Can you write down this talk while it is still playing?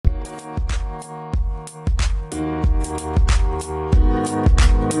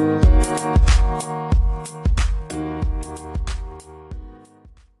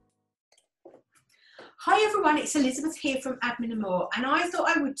it's Elizabeth here from Admin and More, and I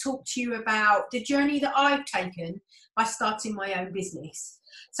thought I would talk to you about the journey that I've taken by starting my own business.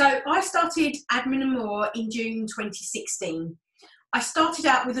 So I started Admin and More in June 2016. I started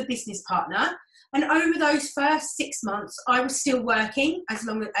out with a business partner, and over those first 6 months, I was still working as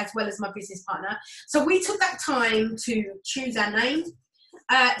well as my business partner. So we took that time to choose our name,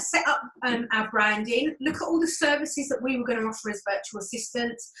 set up our branding, look at all the services that we were going to offer as virtual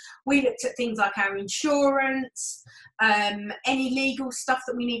assistants. We looked at things like our insurance, any legal stuff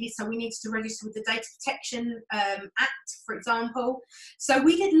that we needed. So we needed to register with the Data Protection Act, for example. So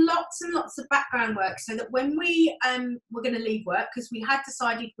we did lots and lots of background work so that when we were going to leave work, because we had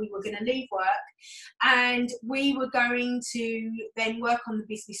decided we were going to leave work and we were going to then work on the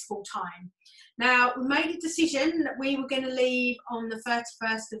business full time. Now, we made a decision that we were going to leave on the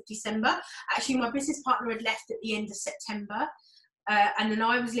 31st of December. Actually, my business partner had left at the end of September, and then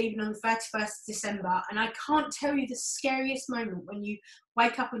I was leaving on the 31st of December. And I can't tell you the scariest moment when you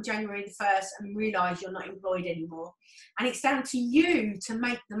wake up on January the 1st and realise you're not employed anymore. And it's down to you to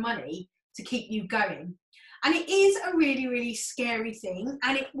make the money to keep you going. And it is a really, really scary thing.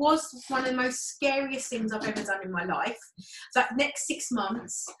 And it was one of the most scariest things I've ever done in my life. So that next 6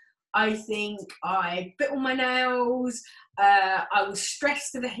 months, I think I bit all my nails, I was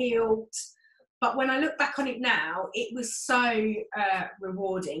stressed to the hilt, but when I look back on it now, it was so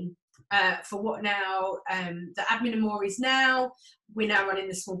rewarding for what now the Admin and More is now. We're now running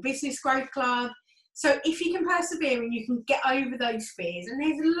the Small Business Growth Club. So if you can persevere and you can get over those fears, and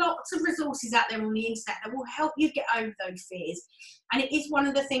there's lots of resources out there on the internet that will help you get over those fears. And it is one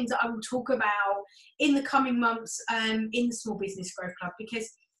of the things that I will talk about in the coming months in the Small Business Growth Club, because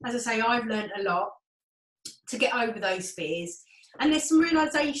as I say, I've learned a lot to get over those fears. And there's some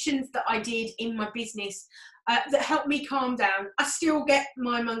realizations that I did in my business that helped me calm down. I still get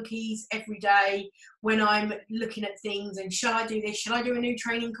my monkeys every day when I'm looking at things and shall I do this? Shall I do a new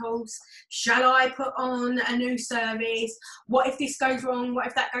training course? Shall I put on a new service? What if this goes wrong? What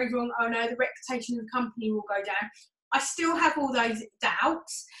if that goes wrong? Oh no, the reputation of the company will go down. I still have all those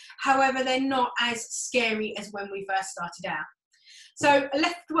doubts. However, they're not as scary as when we first started out. So I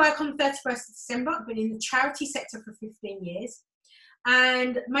left work on the 31st of December. I've been in the charity sector for 15 years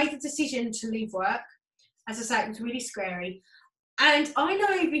and made the decision to leave work. As I say, it was really scary. And I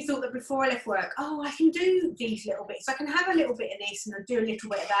naively thought that before I left work, oh, I can do these little bits. I can have a little bit of this and I'll do a little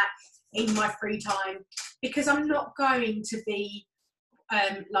bit of that in my free time, because I'm not going to be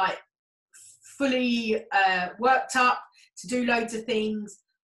like fully worked up to do loads of things.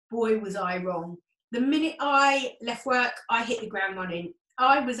 Boy, was I wrong. The minute I left work, I hit the ground running.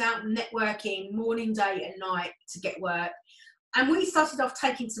 I was out networking morning, day and night to get work. And we started off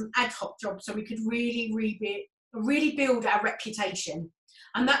taking some ad hoc jobs so we could really build our reputation.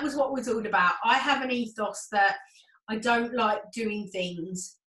 And that was what it was all about. I have an ethos that I don't like doing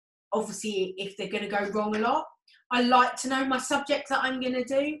things, obviously, if they're going to go wrong a lot. I like to know my subject that I'm going to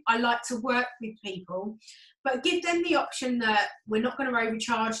do. I like to work with people, but give them the option that we're not going to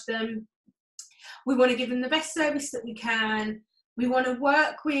overcharge them. We want to give them the best service that we can. We want to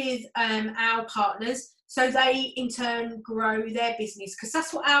work with our partners so they in turn grow their business, because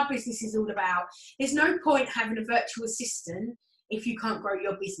that's what our business is all about. There's no point having a virtual assistant if you can't grow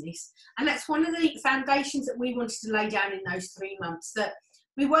your business. And that's one of the foundations that we wanted to lay down in those 3 months, that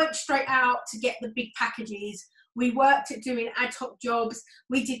we weren't straight out to get the big packages. We worked at doing ad hoc jobs.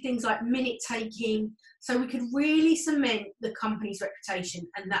 We did things like minute taking, so we could really cement the company's reputation,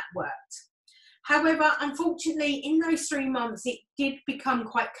 and that worked. However, unfortunately, in those 3 months, it did become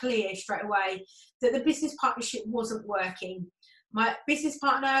quite clear straight away that the business partnership wasn't working. My business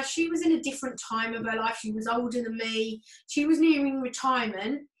partner, she was in a different time of her life. She was older than me. She was nearing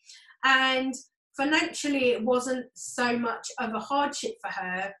retirement. And financially, it wasn't so much of a hardship for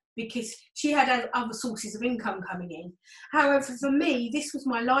her because she had other sources of income coming in. However, for me, this was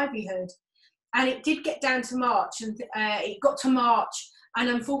my livelihood. And it did get down to March, and it got to March. And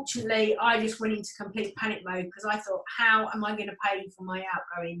unfortunately, I just went into complete panic mode because I thought, how am I going to pay for my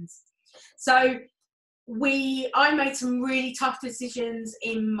outgoings? So I made some really tough decisions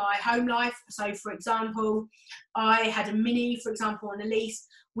in my home life. So, for example, I had a Mini, for example, on a lease.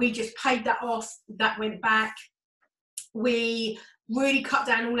 We just paid that off. That went back. We really cut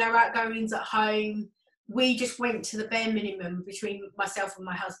down all our outgoings at home. We just went to the bare minimum between myself and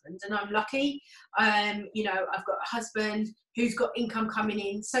my husband, and I'm lucky. You know, I've got a husband who's got income coming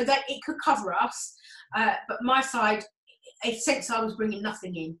in so that it could cover us. But my side, since I was bringing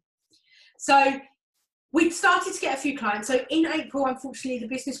nothing in. So we started to get a few clients. So in April, unfortunately, the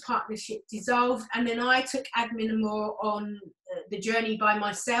business partnership dissolved, and then I took Admin and More on the journey by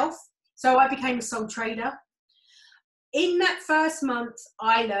myself. So I became a sole trader. In that first month,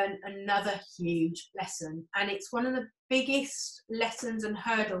 I learned another huge lesson, and it's one of the biggest lessons and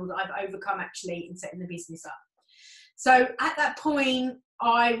hurdles I've overcome actually in setting the business up. So at that point,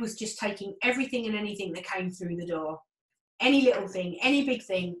 I was just taking everything and anything that came through the door. Any little thing, any big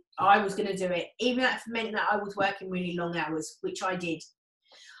thing, I was going to do it. Even if it meant that I was working really long hours, which I did.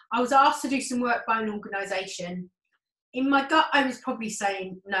 I was asked to do some work by an organisation. In my gut, I was probably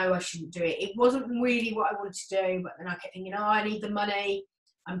saying, no, I shouldn't do it. It wasn't really what I wanted to do, but then I kept thinking, oh, I need the money.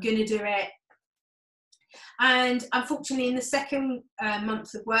 I'm going to do it. And unfortunately, in the second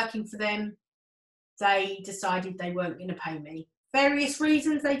month of working for them, they decided they weren't going to pay me. Various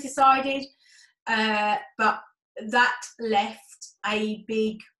reasons they decided, but that left a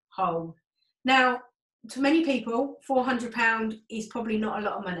big hole. Now, to many people, £400 is probably not a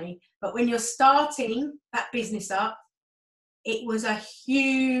lot of money, but when you're starting that business up, it was a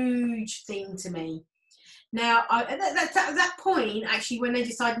huge thing to me. Now, at that point, actually, when they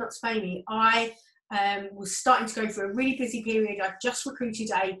decided not to pay me, I was starting to go through a really busy period. I'd just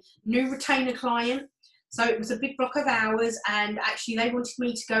recruited a new retainer client. So it was a big block of hours, and actually they wanted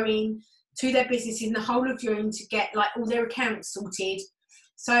me to go in to their business in the whole of June to get like all their accounts sorted.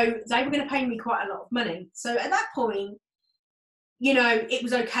 So they were going to pay me quite a lot of money. So at that point, you know, it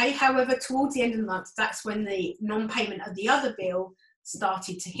was okay. However, towards the end of the month, that's when the non-payment of the other bill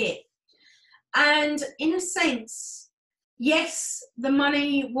started to hit. And in a sense, yes, the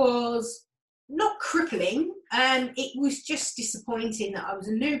money was not crippling, it was just disappointing that I was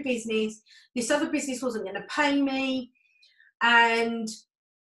a new business. This other business wasn't going to pay me. And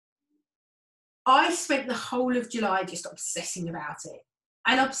I spent the whole of July just obsessing about it.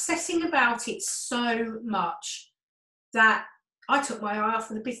 And obsessing about it so much that I took my eye off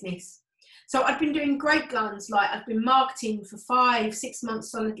of the business. So I'd been doing great guns, like I'd been marketing for 5-6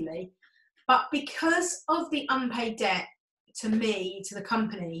 months solidly, but because of the unpaid debt to me, to the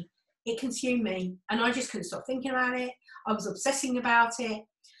company, it consumed me, and I just couldn't stop thinking about it. I was obsessing about it,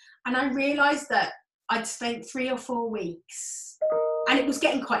 and I realised that I'd spent 3 or 4 weeks, and it was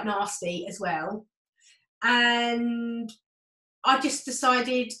getting quite nasty as well, and I just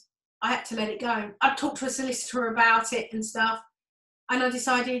decided I had to let it go. I talked to a solicitor about it and stuff, and I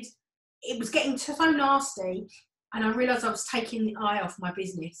decided it was getting so nasty, and I realised I was taking the eye off my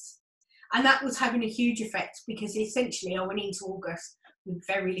business. And that was having a huge effect, because essentially I went into August with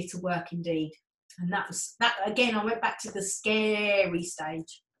very little work indeed. And that again, I went back to the scary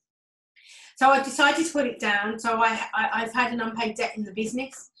stage. So I decided to put it down. So I've had an unpaid debt in the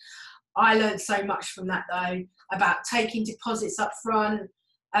business. I learned so much from that though, about taking deposits up front,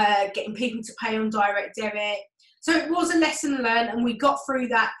 getting people to pay on direct debit. So it was a lesson learned, and we got through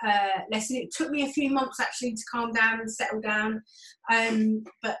that lesson. It took me a few months actually to calm down and settle down,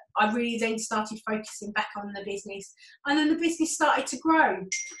 but I really then started focusing back on the business, and then the business started to grow.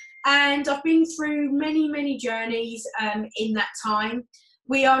 And I've been through many, many journeys in that time.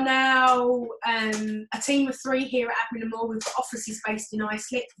 We are now a team of 3 here at Admin & More. We've got offices based in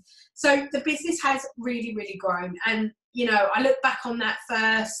Islip. So the business has really, really grown. And, you know, I look back on that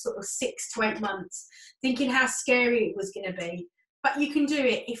first sort of 6 to 8 months, thinking how scary it was going to be. But you can do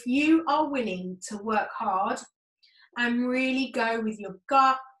it if you are willing to work hard and really go with your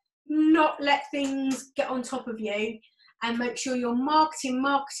gut, not let things get on top of you, and make sure you're marketing,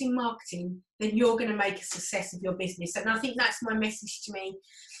 then you're going to make a success of your business. And I think that's my message to me.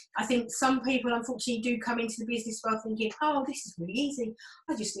 I think some people, unfortunately, do come into the business world thinking, oh, this is really easy.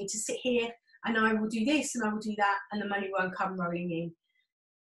 I just need to sit here and I will do this and I will do that, and the money won't come rolling in.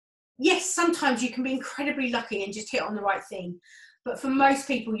 Yes, sometimes you can be incredibly lucky and just hit on the right thing. But for most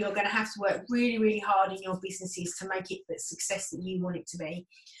people, you're going to have to work really, really hard in your businesses to make it the success that you want it to be.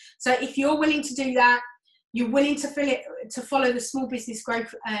 So if you're willing to do that, you're willing to follow the Small Business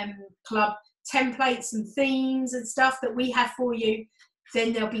Growth Club templates and themes and stuff that we have for you,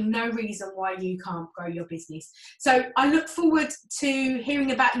 then there'll be no reason why you can't grow your business. So I look forward to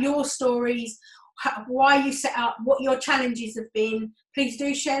hearing about your stories, why you set up, what your challenges have been. Please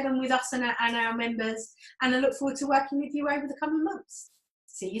do share them with us and our members. And I look forward to working with you over the coming months.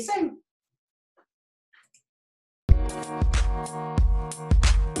 See you soon.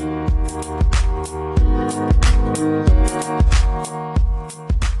 Thank you.